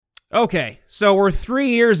Okay, so we're 3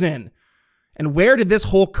 years in, and where did this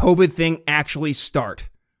whole COVID thing actually start?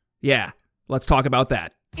 Yeah, let's talk about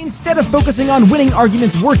that. Instead of focusing on winning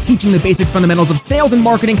arguments, we're teaching the basic fundamentals of sales and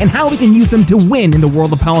marketing and how we can use them to win in the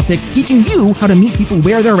world of politics, teaching you how to meet people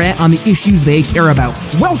where they're at on the issues they care about.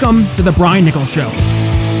 Welcome to The Brian Nichols Show.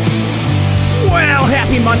 Well,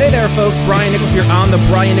 happy Monday there, folks. Brian Nichols here on The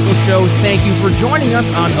Brian Nichols Show. Thank you for joining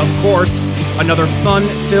us on, of course, another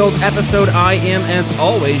fun-filled episode. I am, as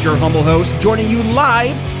always, your humble host, joining you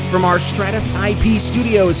live from our Stratus IP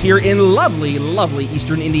studios here in lovely, lovely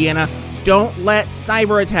Eastern Indiana. Don't let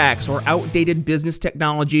cyber attacks or outdated business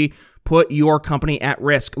technology put your company at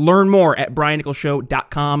risk. Learn more at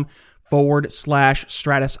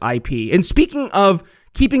briannicholsshow.com/Stratus IP. And speaking of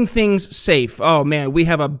keeping things safe, oh man, we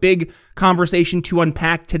have a big conversation to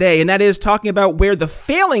unpack today, and that is talking about where the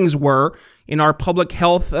failings were in our public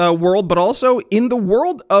health world, but also in the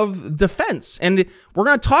world of defense. And we're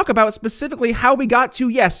going to talk about specifically how we got to,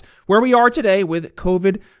 yes, where we are today with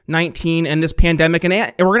COVID-19 and this pandemic. And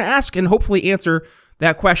we're going to ask and hopefully answer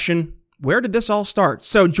that question, where did this all start?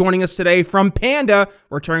 So joining us today from Panda,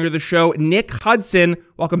 returning to the show, Nick Hudson.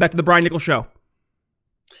 Welcome back to the Brian Nichols Show.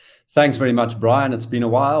 Thanks very much, Brian. It's been a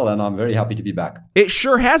while, and I'm very happy to be back. It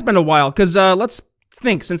sure has been a while, because let's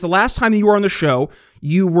think, since the last time that you were on the show,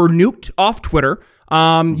 you were nuked off Twitter.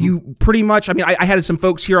 You pretty much, I had some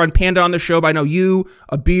folks here on Panda on the show, but I know you,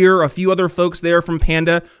 a few other folks there from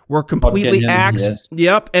Panda were completely axed. Yes.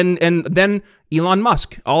 Yep. And then Elon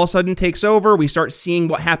Musk all of a sudden takes over. We start seeing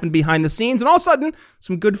what happened behind the scenes, and all of a sudden,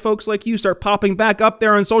 some good folks like you start popping back up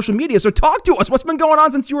there on social media. So talk to us. What's been going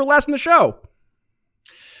on since you were last in the show?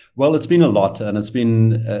 Well, it's been a lot, and it's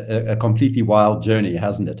been a completely wild journey,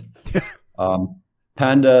 hasn't it?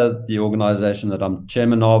 Panda, the organization that I'm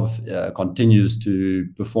chairman of, continues to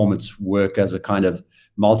perform its work as a kind of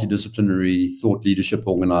multidisciplinary thought leadership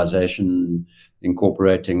organization,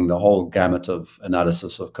 incorporating the whole gamut of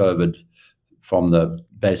analysis of COVID, from the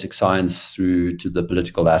basic science through to the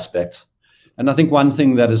political aspects. And I think one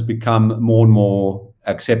thing that has become more and more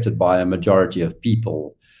accepted by a majority of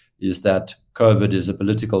people is that COVID is a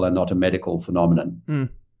political and not a medical phenomenon.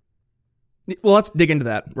 Well, let's dig into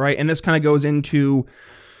that, right? And this kind of goes into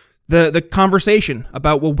the conversation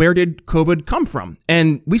about, well, where did COVID come from?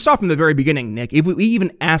 And we saw from the very beginning, Nick, if we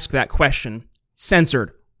even ask that question,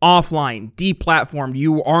 censored, offline, deplatformed,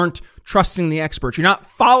 you aren't trusting the experts, you're not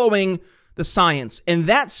following the science. And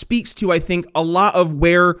that speaks to, I think, a lot of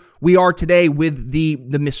where we are today with the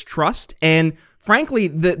mistrust and, frankly,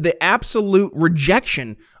 the absolute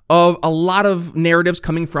rejection of a lot of narratives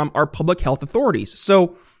coming from our public health authorities.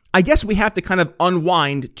 So I guess we have to kind of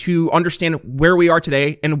unwind to understand where we are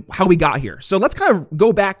today and how we got here. So let's kind of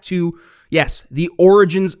go back to, yes, the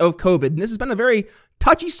origins of COVID. And this has been a very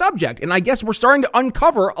touchy subject. And I guess we're starting to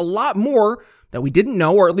uncover a lot more that we didn't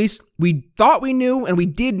know, or at least we thought we knew and we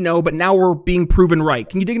did know, but now we're being proven right.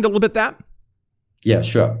 Can you dig into a little bit of that? Yeah,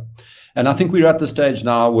 sure. And I think we're at the stage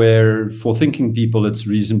now where, for thinking people, it's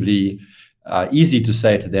reasonably easy to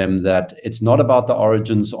say to them that it's not about the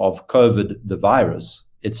origins of COVID, the virus.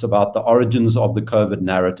 It's about the origins of the COVID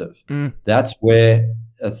narrative. That's where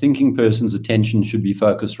a thinking person's attention should be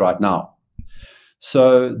focused right now.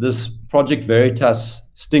 So this Project Veritas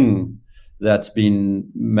sting that's been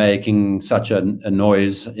making such a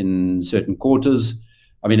noise in certain quarters,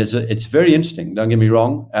 I mean, it's very interesting, don't get me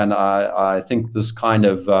wrong, and I think this kind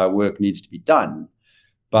of work needs to be done,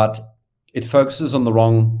 but it focuses on the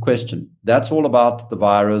wrong question. That's all about the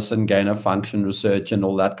virus and gain-of-function research and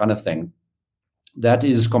all that kind of thing. That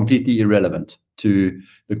is completely irrelevant to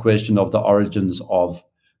the question of the origins of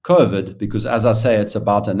COVID, because, as I say, it's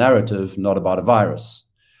about a narrative, not about a virus.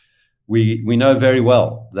 We know very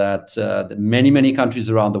well that many, many countries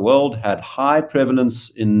around the world had high prevalence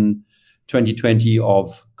in 2020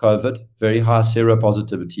 of COVID, very high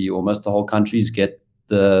seropositivity. Almost the whole countries get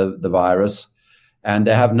the virus, and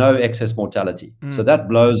they have no excess mortality. So that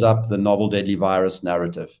blows up the novel deadly virus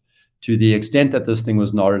narrative. To the extent that this thing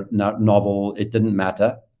was novel, it didn't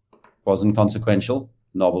matter, wasn't consequential,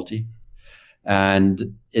 novelty.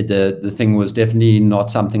 And the thing was definitely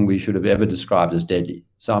not something we should have ever described as deadly.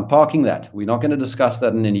 So I'm parking that. We're not going to discuss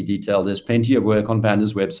that in any detail. There's plenty of work on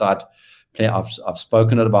Panda's website. I've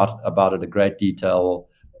spoken about it in great detail,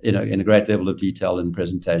 in a great level of detail in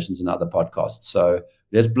presentations and other podcasts. So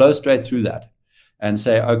let's blow straight through that and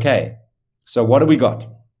say, okay, so what do we got?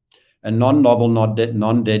 A non-novel,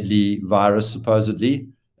 non-deadly virus, supposedly.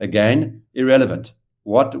 Again, irrelevant.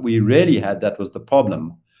 What we really had that was the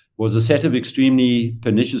problem was a set of extremely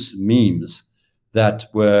pernicious memes that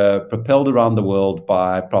were propelled around the world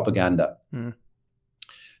by propaganda.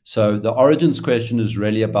 So the origins question is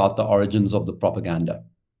really about the origins of the propaganda.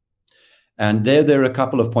 And there are a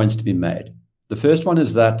couple of points to be made. The first one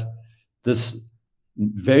is that this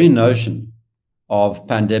very notion of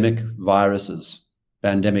pandemic viruses,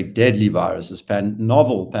 pandemic deadly viruses,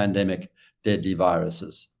 novel pandemic deadly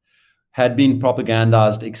viruses, had been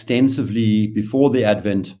propagandized extensively before the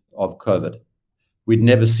advent of COVID. We'd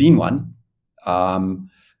never seen one.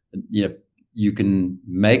 You can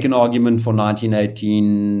make an argument for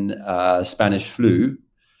 1918 Spanish flu,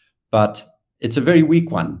 but it's a very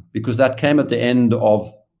weak one because that came at the end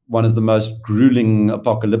of one of the most grueling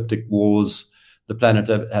apocalyptic wars the planet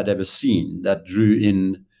had ever seen, that drew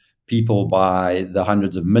in people by the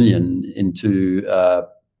hundreds of millions into a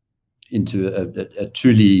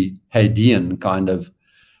truly Hadean kind of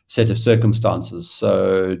set of circumstances.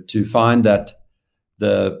 So to find that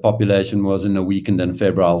the population was in a weakened and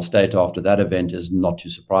febrile state after that event is not too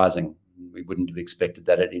surprising. We wouldn't have expected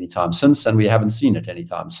that at any time since, and we haven't seen it any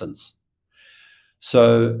time since.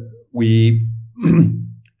 So we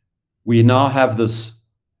now have this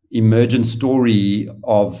emergent story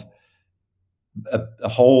of a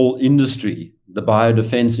whole industry, the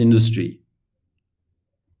biodefense industry,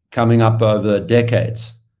 coming up over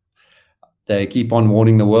decades. They keep on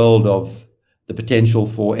warning the world of the potential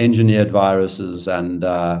for engineered viruses and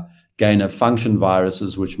gain-of-function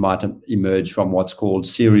viruses, which might emerge from what's called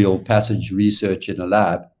serial passage research in a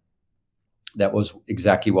lab. That was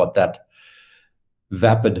exactly what that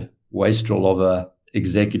vapid wastrel of a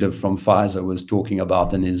executive from Pfizer was talking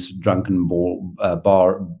about in his drunken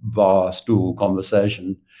bar stool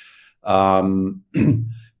conversation. But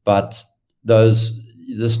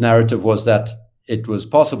this narrative was that it was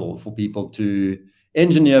possible for people to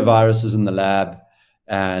engineer viruses in the lab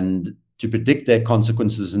and to predict their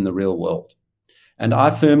consequences in the real world. And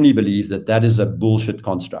I firmly believe that that is a bullshit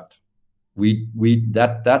construct.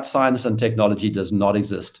 That science and technology does not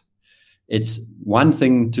exist. It's one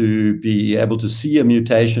thing to be able to see a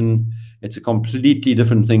mutation. It's a completely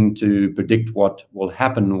different thing to predict what will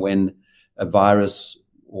happen when a virus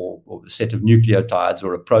or a set of nucleotides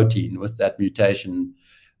or a protein with that mutation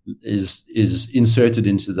is inserted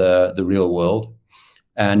into the real world.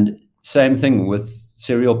 And same thing with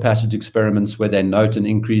serial passage experiments where they note an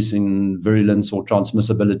increase in virulence or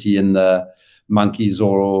transmissibility in the monkeys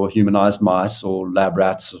or humanized mice or lab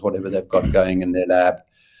rats or whatever they've got going in their lab.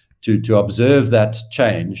 To observe that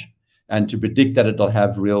change and to predict that it'll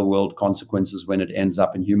have real world consequences when it ends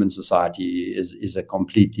up in human society is a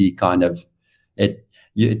completely kind of it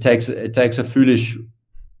takes a foolish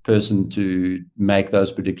person to make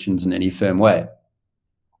those predictions in any firm way.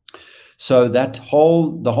 So the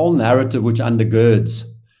whole narrative which undergirds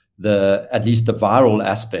at least the viral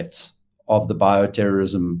aspects of the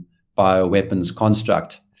bioterrorism, bioweapons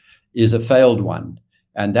construct is a failed one.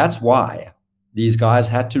 And that's why these guys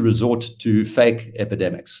had to resort to fake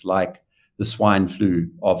epidemics like the swine flu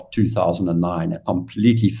of 2009, a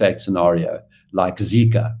completely fake scenario, like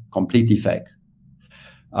Zika, completely fake.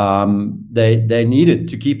 They needed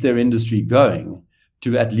to keep their industry going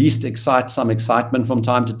to at least excite some excitement from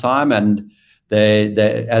time to time, and they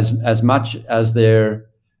as much as their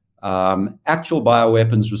actual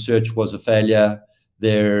bioweapons research was a failure,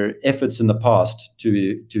 their efforts in the past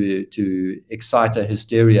to excite a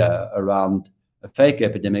hysteria around a fake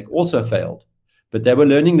epidemic also failed. But they were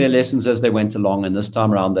learning their lessons as they went along, and this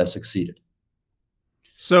time around they succeeded.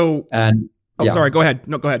 So, sorry, go ahead.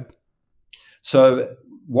 No, go ahead. So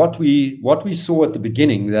what we saw at the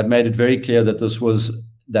beginning that made it very clear that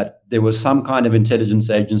that there was some kind of intelligence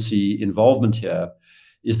agency involvement here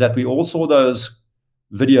is that we all saw those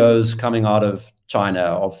videos coming out of China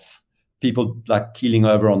of people like keeling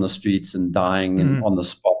over on the streets and dying on the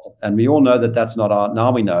spot. And we all know that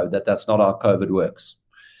now we know that that's not how COVID works.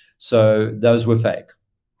 So those were fake.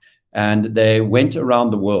 And they went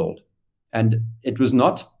around the world. And it was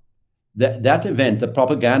not that event, the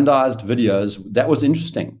propagandized videos, that was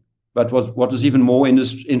interesting. But what was even more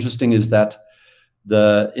interesting is that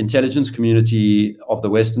the intelligence community of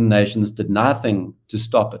the Western nations did nothing to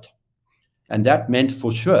stop it. And that meant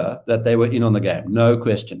for sure that they were in on the game, no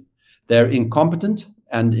question. They're incompetent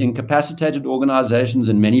and incapacitated organizations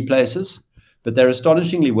in many places, but they're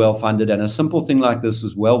astonishingly well-funded, and a simple thing like this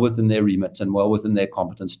is well within their remit and well within their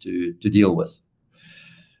competence to deal with.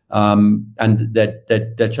 And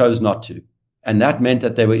they chose not to. And that meant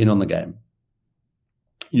that they were in on the game.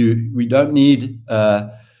 We don't need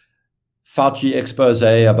Fauci expose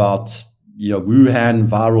about Wuhan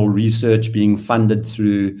viral research being funded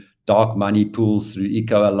through dark money pools, through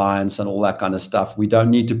Eco Alliance and all that kind of stuff. We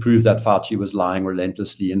don't need to prove that Fauci was lying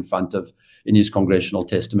relentlessly in his congressional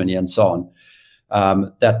testimony and so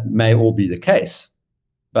That may all be the case,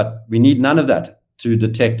 but we need none of that to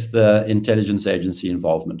detect the intelligence agency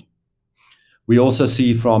involvement. We also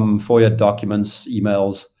see from FOIA documents,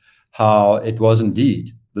 emails, how it was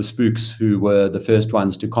indeed the spooks who were the first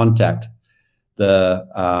ones to contact the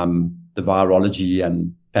virology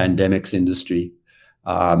and pandemics industry,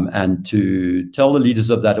 and to tell the leaders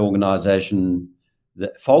of that organization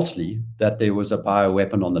falsely that there was a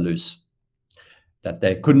bioweapon on the loose, that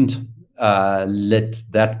they couldn't let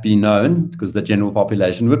that be known because the general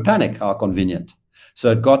population would panic. How convenient.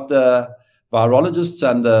 So it got the virologists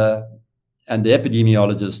and the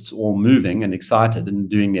epidemiologists all moving and excited and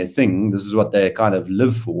doing their thing. This is what they kind of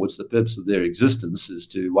live for. It's the purpose of their existence, is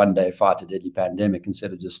to one day fight a deadly pandemic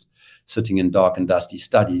instead of just sitting in dark and dusty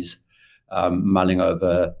studies, mulling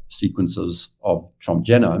over sequences from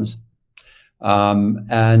genomes.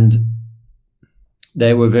 And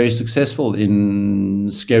they were very successful in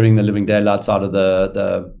scaring the living daylights out of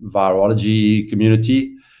the virology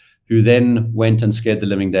community, who then went and scared the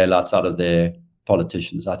living daylights out of their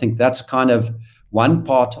politicians. I think that's kind of one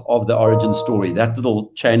part of the origin story. That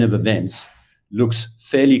little chain of events looks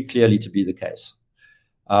fairly clearly to be the case.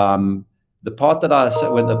 The part that I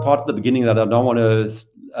said, when the part at the beginning that I don't want to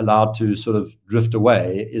allow to sort of drift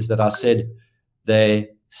away, is that I said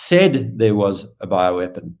they said there was a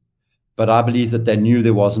bioweapon, but I believe that they knew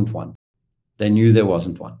there wasn't one. They knew there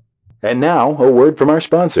wasn't one. And now, a word from our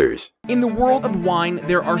sponsors. In the world of wine,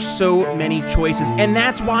 there are so many choices, and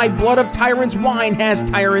that's why Blood of Tyrants Wine has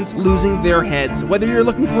tyrants losing their heads. Whether you're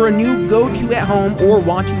looking for a new go-to at home or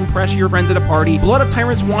want to impress your friends at a party, Blood of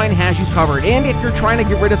Tyrants Wine has you covered. And if you're trying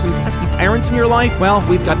to get rid of some pesky tyrants in your life, well,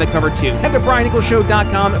 we've got that covered too. Head to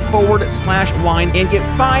brianicholshow.com/wine and get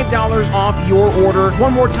 $5 off your order.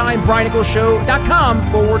 One more time,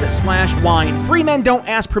 brianicholshow.com/wine. Free men don't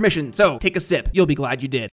ask permission, so take a sip. You'll be glad you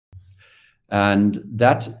did. And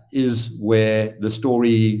that is where the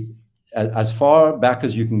story, as far back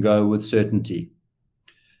as you can go with certainty.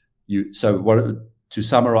 To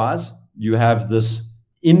summarize, you have this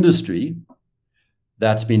industry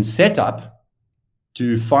that's been set up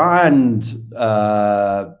to find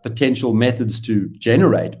potential methods to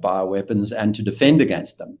generate bioweapons and to defend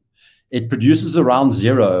against them. It produces around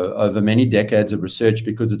zero over many decades of research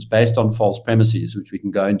because it's based on false premises, which we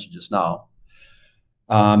can go into just now.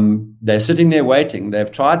 They're sitting there waiting.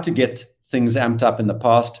 They've tried to get things amped up in the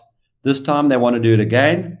past. This time they want to do it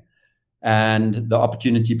again. And the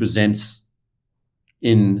opportunity presents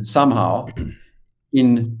somehow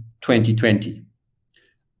in 2020.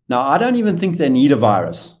 Now, I don't even think they need a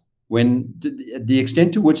virus. When the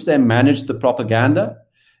extent to which they managed the propaganda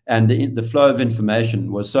and the flow of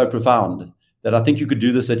information was so profound that I think you could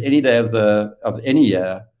do this at any day of any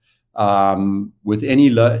year, with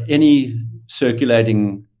any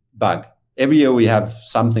circulating bug. Every year we have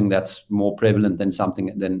something that's more prevalent than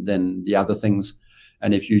the other things.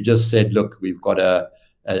 And if you just said, look, we've got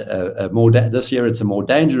this year it's a more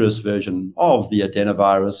dangerous version of the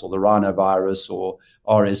adenovirus or the rhinovirus or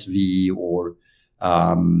RSV or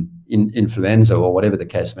influenza or whatever the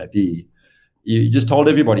case may be. You just told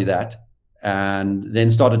everybody that and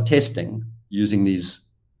then started testing using these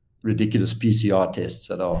ridiculous PCR tests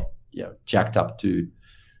that are jacked up to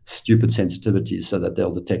stupid sensitivities so that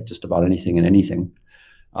they'll detect just about anything and anything.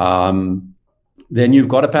 Then you've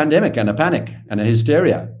got a pandemic and a panic and a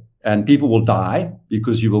hysteria, and people will die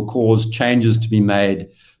because you will cause changes to be made,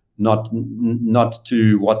 not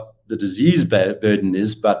to what the disease burden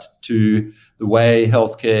is, but to the way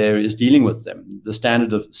healthcare is dealing with them. The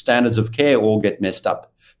standards of care all get messed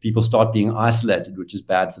up. People start being isolated, which is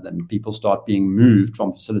bad for them. People start being moved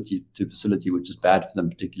from facility to facility, which is bad for them,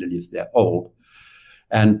 particularly if they're old.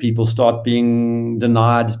 And people start being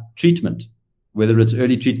denied treatment, whether it's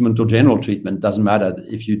early treatment or general treatment, doesn't matter.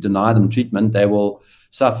 If you deny them treatment, they will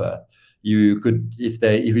suffer. You could,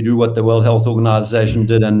 if you do what the World Health Organization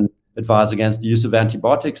did and advise against the use of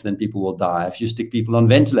antibiotics, then people will die. If you stick people on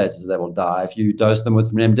ventilators, they will die. If you dose them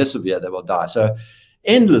with remdesivir, they will die. So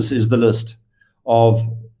endless is the list of,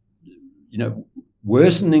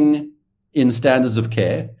 worsening in standards of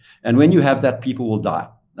care. And when you have that, people will die.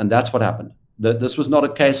 And that's what happened. This was not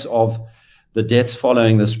a case of the deaths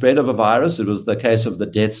following the spread of a virus. It was the case of the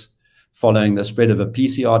deaths following the spread of a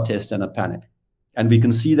PCR test and a panic. And we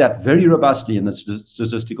can see that very robustly in the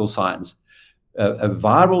statistical science. A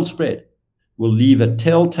viral spread will leave a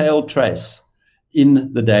telltale trace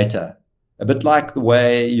in the data. A bit like the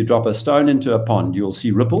way you drop a stone into a pond, you'll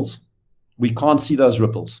see ripples. We can't see those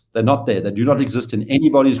ripples. They're not there. They do not exist in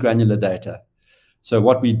anybody's granular data. So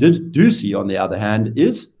what we do see, on the other hand,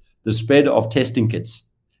 is the spread of testing kits.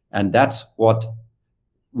 And that's what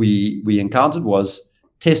we encountered was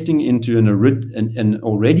testing into an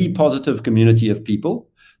already positive community of people,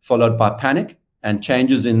 followed by panic and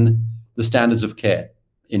changes in the standards of care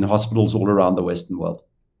in hospitals all around the Western world.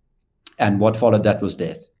 And what followed that was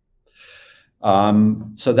death.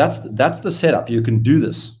 So that's the setup. You can do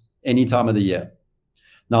this any time of the year.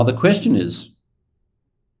 Now, the question is,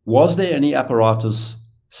 was there any apparatus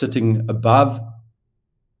sitting above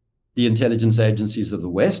the intelligence agencies of the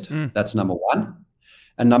West? That's number one.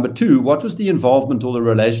 And number two, what was the involvement or the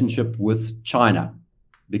relationship with China?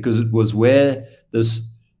 Because it was where this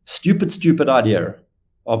stupid idea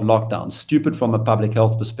of lockdown, stupid from a public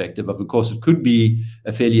health perspective. Of course, it could be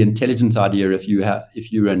a fairly intelligent idea if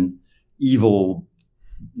you're an evil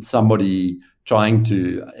somebody trying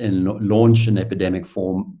to launch an epidemic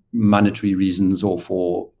for monetary reasons or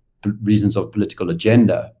for reasons of political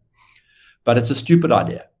agenda. But it's a stupid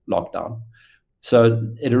idea, lockdown.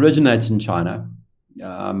 So it originates in China,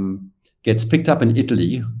 gets picked up in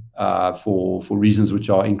Italy for reasons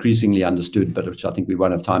which are increasingly understood, but which I think we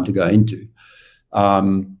won't have time to go into.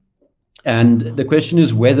 And the question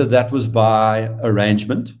is whether that was by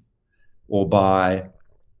arrangement or by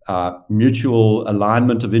mutual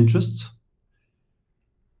alignment of interests,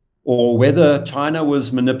 or whether China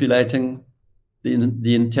was manipulating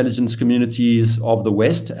the intelligence communities of the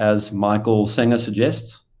West, as Michael Sanger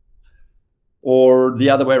suggests, or the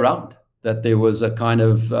other way around, that there was a kind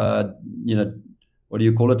of, what do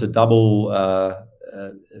you call it? A double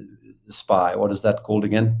spy. What is that called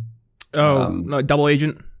again? No, double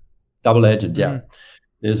agent. Double agent, yeah.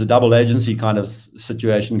 There's a double agency kind of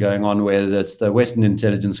situation going on where there's the Western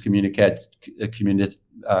intelligence community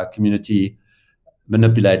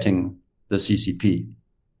manipulating the CCP.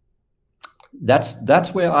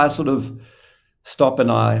 That's where I sort of stop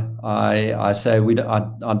and I say I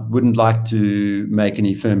wouldn't like to make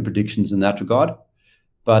any firm predictions in that regard.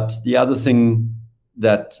 But the other thing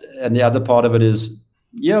and the other part of it is,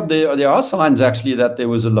 there are signs actually that there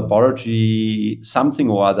was a laboratory something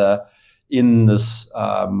or other in this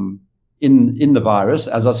in the virus.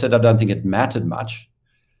 As I said, I don't think it mattered much.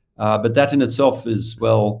 But that in itself is,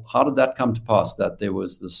 well, how did that come to pass, that there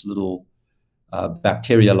was this little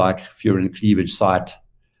bacteria-like furin cleavage site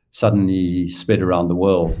suddenly spread around the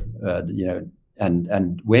world,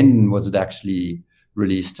 and when was it actually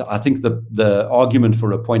released? I think the argument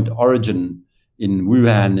for a point origin in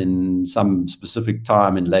Wuhan in some specific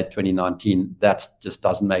time in late 2019, that just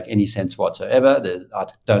doesn't make any sense whatsoever. I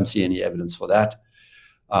don't see any evidence for that.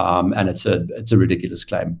 And it's a ridiculous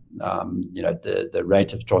claim. The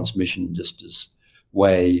rate of transmission just is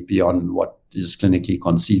way beyond what is clinically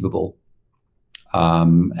conceivable.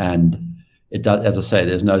 And it does, as I say,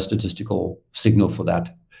 there's no statistical signal for that.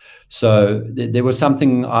 So there was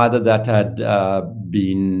something either that had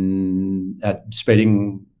been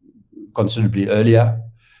spreading considerably earlier,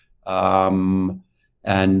 and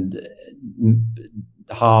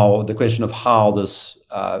the question of how this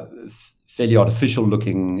fairly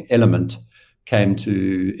artificial-looking element came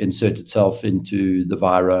to insert itself into the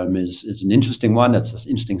virome is an interesting one. It's an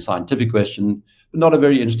interesting scientific question, but not a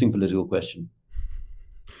very interesting political question.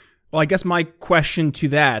 Well, I guess my question to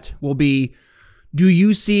that will be, do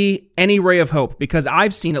you see any ray of hope? Because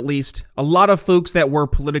I've seen at least a lot of folks that were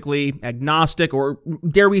politically agnostic, or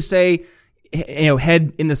dare we say,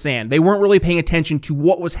 head in the sand. They weren't really paying attention to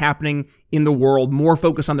what was happening in the world, more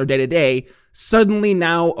focused on their day-to-day, suddenly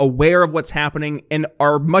now aware of what's happening and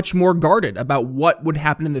are much more guarded about what would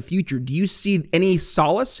happen in the future. Do you see any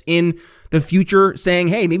solace in the future saying,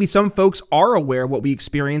 hey, maybe some folks are aware of what we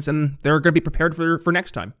experience and they're going to be prepared for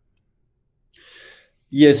next time?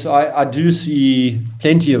 Yes, I do see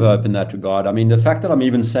plenty of hope in that regard. I mean, the fact that I'm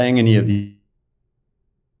even saying any of these,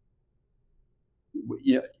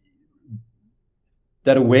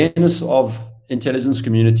 that awareness of intelligence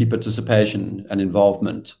community participation and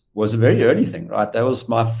involvement was a very early thing, right? That was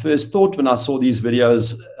my first thought when I saw these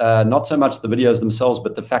videos, not so much the videos themselves,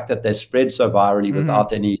 but the fact that they spread so virally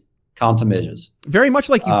without any countermeasures. Very much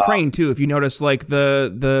like Ukraine, too, if you notice, like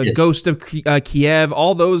the yes. Ghost of Kiev,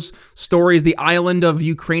 all those stories, the island of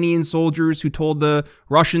Ukrainian soldiers who told the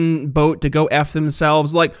Russian boat to go F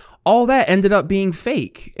themselves, like all that ended up being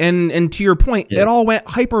fake. And to your point, it all went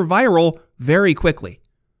hyper viral very quickly.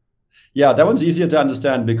 Yeah, that one's easier to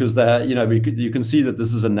understand because you can see that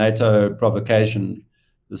this is a NATO provocation.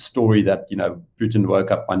 The story that Putin woke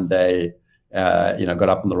up one day, got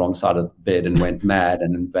up on the wrong side of bed and went mad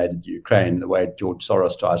and invaded Ukraine. The way George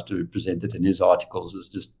Soros tries to present it in his articles is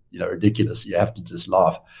just ridiculous. You have to just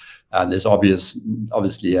laugh. And there's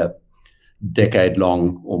obviously a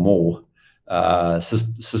decade-long or more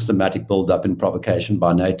systematic build-up and provocation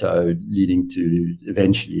by NATO, leading to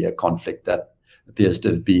eventually a conflict that appears to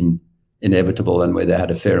have been inevitable and where they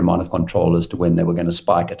had a fair amount of control as to when they were going to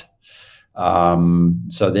spike it.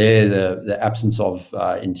 So there, the absence of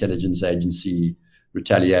intelligence agency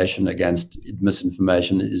retaliation against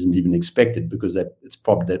misinformation isn't even expected because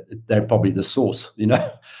they're probably the source, you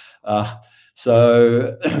know.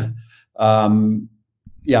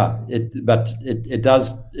 It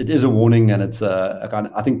is a warning, and it's a kind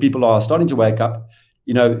of, I think people are starting to wake up.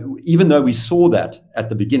 You know, even though we saw that at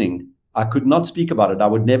the beginning, I could not speak about it. I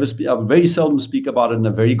would very seldom speak about it in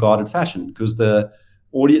a very guarded fashion because there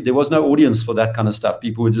was no audience for that kind of stuff.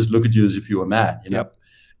 People would just look at you as if you were mad, you know. Yep.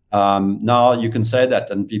 Now you can say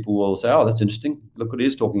that and people will say, oh, that's interesting. Look what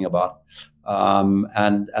he's talking about.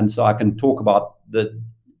 And so I can talk about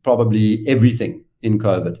probably everything in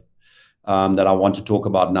COVID that I want to talk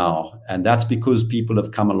about now. And that's because people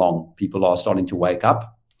have come along. People are starting to wake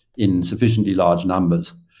up in sufficiently large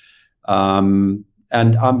numbers.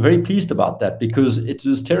 And I'm very pleased about that because it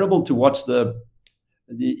was terrible to watch so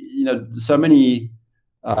many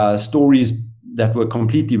stories that were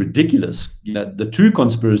completely ridiculous. You know, the true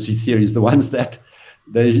conspiracy theories, the ones that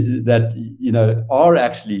are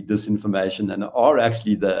actually disinformation and are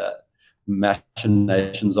actually the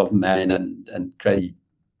machinations of man and crazy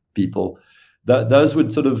people. Those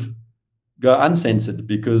would sort of go uncensored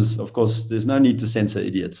because, of course, there's no need to censor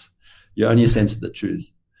idiots. You only censor the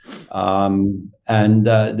truth. And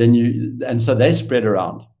so they spread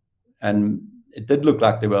around, and it did look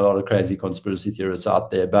like there were a lot of crazy conspiracy theorists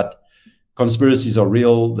out there, but conspiracies are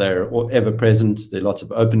real. They're ever present. There are lots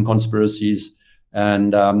of open conspiracies,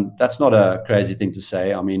 and that's not a crazy thing to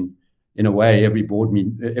say. I mean, in a way, every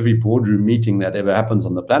boardroom meeting that ever happens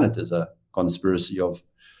on the planet is a conspiracy of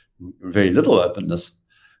very little openness.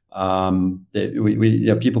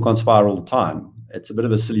 People conspire all the time. It's a bit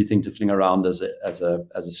of a silly thing to fling around as a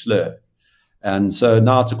slur. And so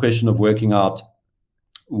now it's a question of working out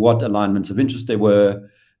what alignments of interest there were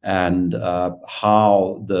and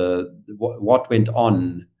what went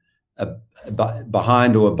on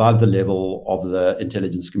behind or above the level of the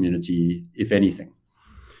intelligence community, if anything.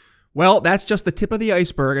 Well, that's just the tip of the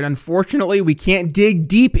iceberg, and unfortunately, we can't dig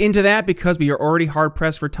deep into that because we are already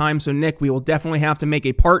hard-pressed for time. So, Nick, we will definitely have to make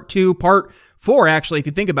a part 4, actually, if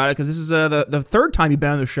you think about it, because this is the third time you've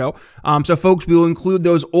been on the show. So, folks, we will include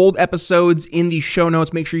those old episodes in the show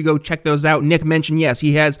notes. Make sure you go check those out. Nick mentioned, yes,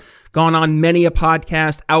 he has gone on many a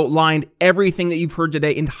podcast, outlined everything that you've heard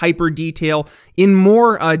today in hyper detail, in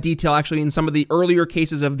more detail, actually, in some of the earlier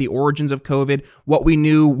cases of the origins of COVID, what we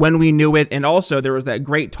knew, when we knew it, and also there was that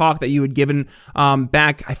great talk that you had given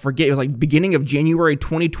back, I forget, it was like beginning of January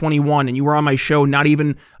 2021, and you were on my show not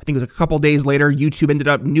even, I think it was a couple days later. YouTube ended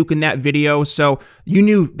up nuking that video, so you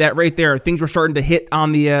knew that right there, things were starting to hit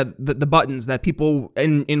on the buttons, that people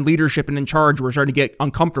in leadership and in charge were starting to get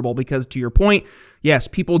uncomfortable because, to your point, yes,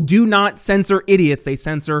 people do not censor idiots, they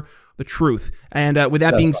censor the truth. And with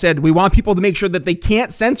that being said, we want people to make sure that they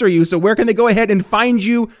can't censor you. So where can they go ahead and find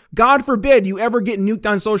you? God forbid you ever get nuked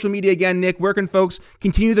on social media again, Nick. Where can folks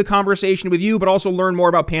continue the conversation with you, but also learn more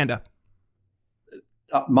about Panda?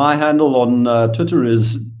 My handle on Twitter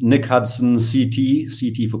is Nick Hudson CT,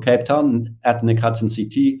 CT for Cape Town, at Nick Hudson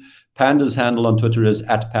CT. Panda's handle on Twitter is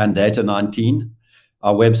at Pandata19.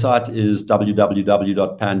 Our website is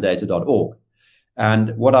www.pandata.org.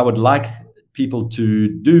 And what I would like people to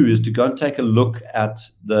do is to go and take a look at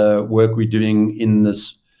the work we're doing in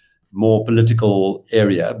this more political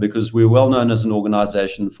area, because we're well known as an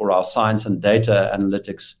organization for our science and data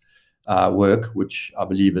analytics work, which I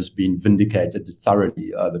believe has been vindicated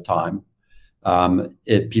thoroughly over time.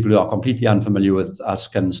 People who are completely unfamiliar with us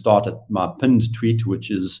can start at my pinned tweet,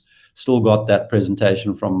 which is still got that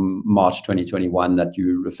presentation from March 2021 that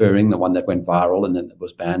you're referring, the one that went viral and then it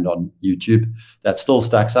was banned on YouTube. That still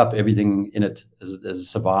stacks up. Everything in it has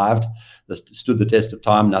survived, stood the test of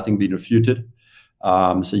time, nothing been refuted.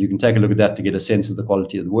 So you can take a look at that to get a sense of the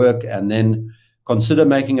quality of the work, and then consider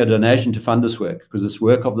making a donation to fund this work, because it's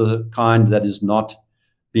work of the kind that is not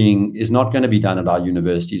going to be done at our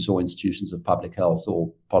universities or institutions of public health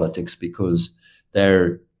or politics, because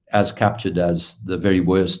they're as captured as the very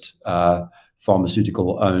worst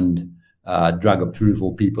pharmaceutical-owned drug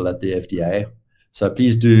approval people at the FDA. So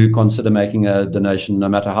please do consider making a donation, no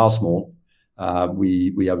matter how small.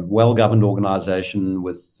 We have a well-governed organization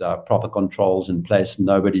with proper controls in place.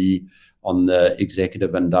 Nobody on the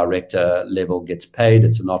executive and director level gets paid.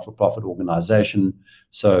 It's a not-for-profit organization.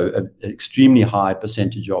 So an extremely high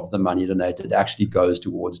percentage of the money donated actually goes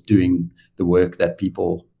towards doing the work that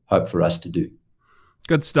people hope for us to do.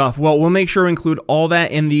 Good stuff. Well, we'll make sure to include all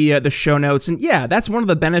that in the show notes. And yeah, that's one of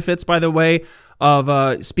the benefits, by the way,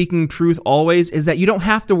 of speaking truth always, is that you don't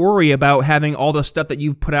have to worry about having all the stuff that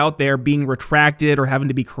you've put out there being retracted or having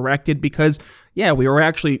to be corrected, because yeah, we were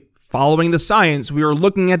actually following the science. We were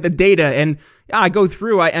looking at the data, and I go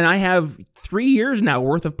through, and I have 3 years now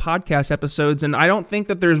worth of podcast episodes, and I don't think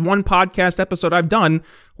that there's one podcast episode I've done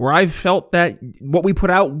where I've felt that what we put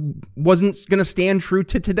out wasn't going to stand true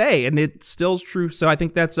to today, and it still is true. So I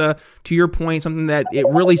think that's, to your point, something that it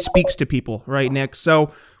really speaks to people, right, Nick? So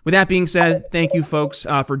with that being said, thank you, folks,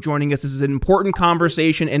 for joining us. This is an important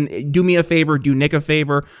conversation, and do me a favor, do Nick a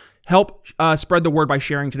favor. Help spread the word by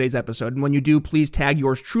sharing today's episode. And when you do, please tag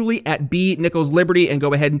yours truly at B Nichols Liberty and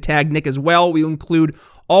go ahead and tag Nick as well. We will include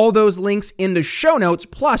all those links in the show notes.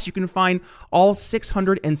 Plus, you can find all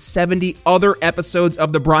 670 other episodes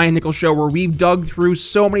of The Brian Nichols Show, where we've dug through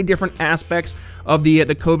so many different aspects of the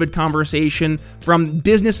COVID conversation, from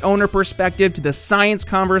business owner perspective to the science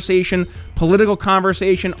conversation, political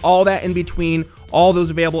conversation, all that in between. All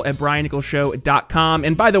those available at briannicholsshow.com.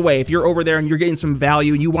 And by the way, if you're over there and you're getting some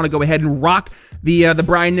value and you want to go ahead and rock the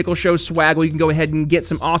Brian Nichols Show swag, well, you can go ahead and get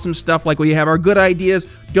some awesome stuff like we have our Good Ideas,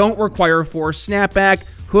 Don't Require For snapback,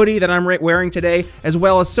 hoodie that I'm wearing today, as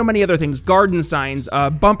well as so many other things, garden signs,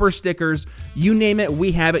 bumper stickers, you name it,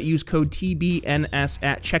 we have it. Use code TBNS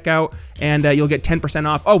at checkout, and you'll get 10%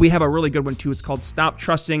 off. Oh, we have a really good one too. It's called Stop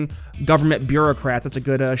Trusting Government Bureaucrats. That's a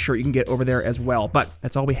good shirt you can get over there as well. But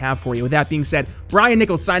that's all we have for you. With that being said, Brian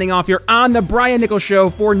Nichols signing off here on The Brian Nichols Show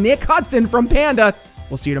for Nick Hudson from Panda.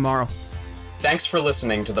 We'll see you tomorrow. Thanks for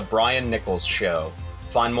listening to The Brian Nichols Show.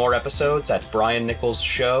 Find more episodes at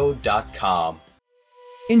briannicholsshow.com.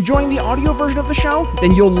 Enjoying the audio version of the show?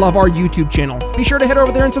 Then you'll love our YouTube channel. Be sure to head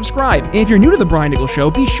over there and subscribe. And if you're new to The Brian Nichols Show,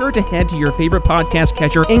 be sure to head to your favorite podcast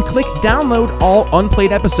catcher and click download all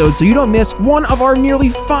unplayed episodes so you don't miss one of our nearly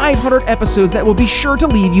 500 episodes that will be sure to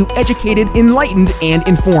leave you educated, enlightened, and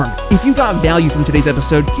informed. If you got value from today's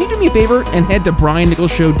episode, can you do me a favor and head to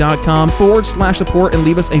briannicholsshow.com/support and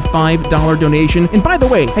leave us a $5 donation? And by the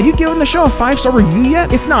way, have you given the show a 5-star review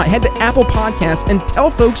yet? If not, head to Apple Podcasts and tell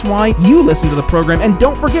folks why you listen to the program, and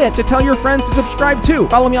don't forget to tell your friends to subscribe too.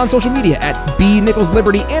 Follow me on social media at B Nichols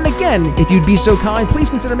Liberty. And again, if you'd be so kind,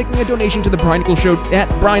 please consider making a donation to The Brian Nichols Show at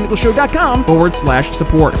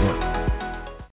briannicholsshow.com/support.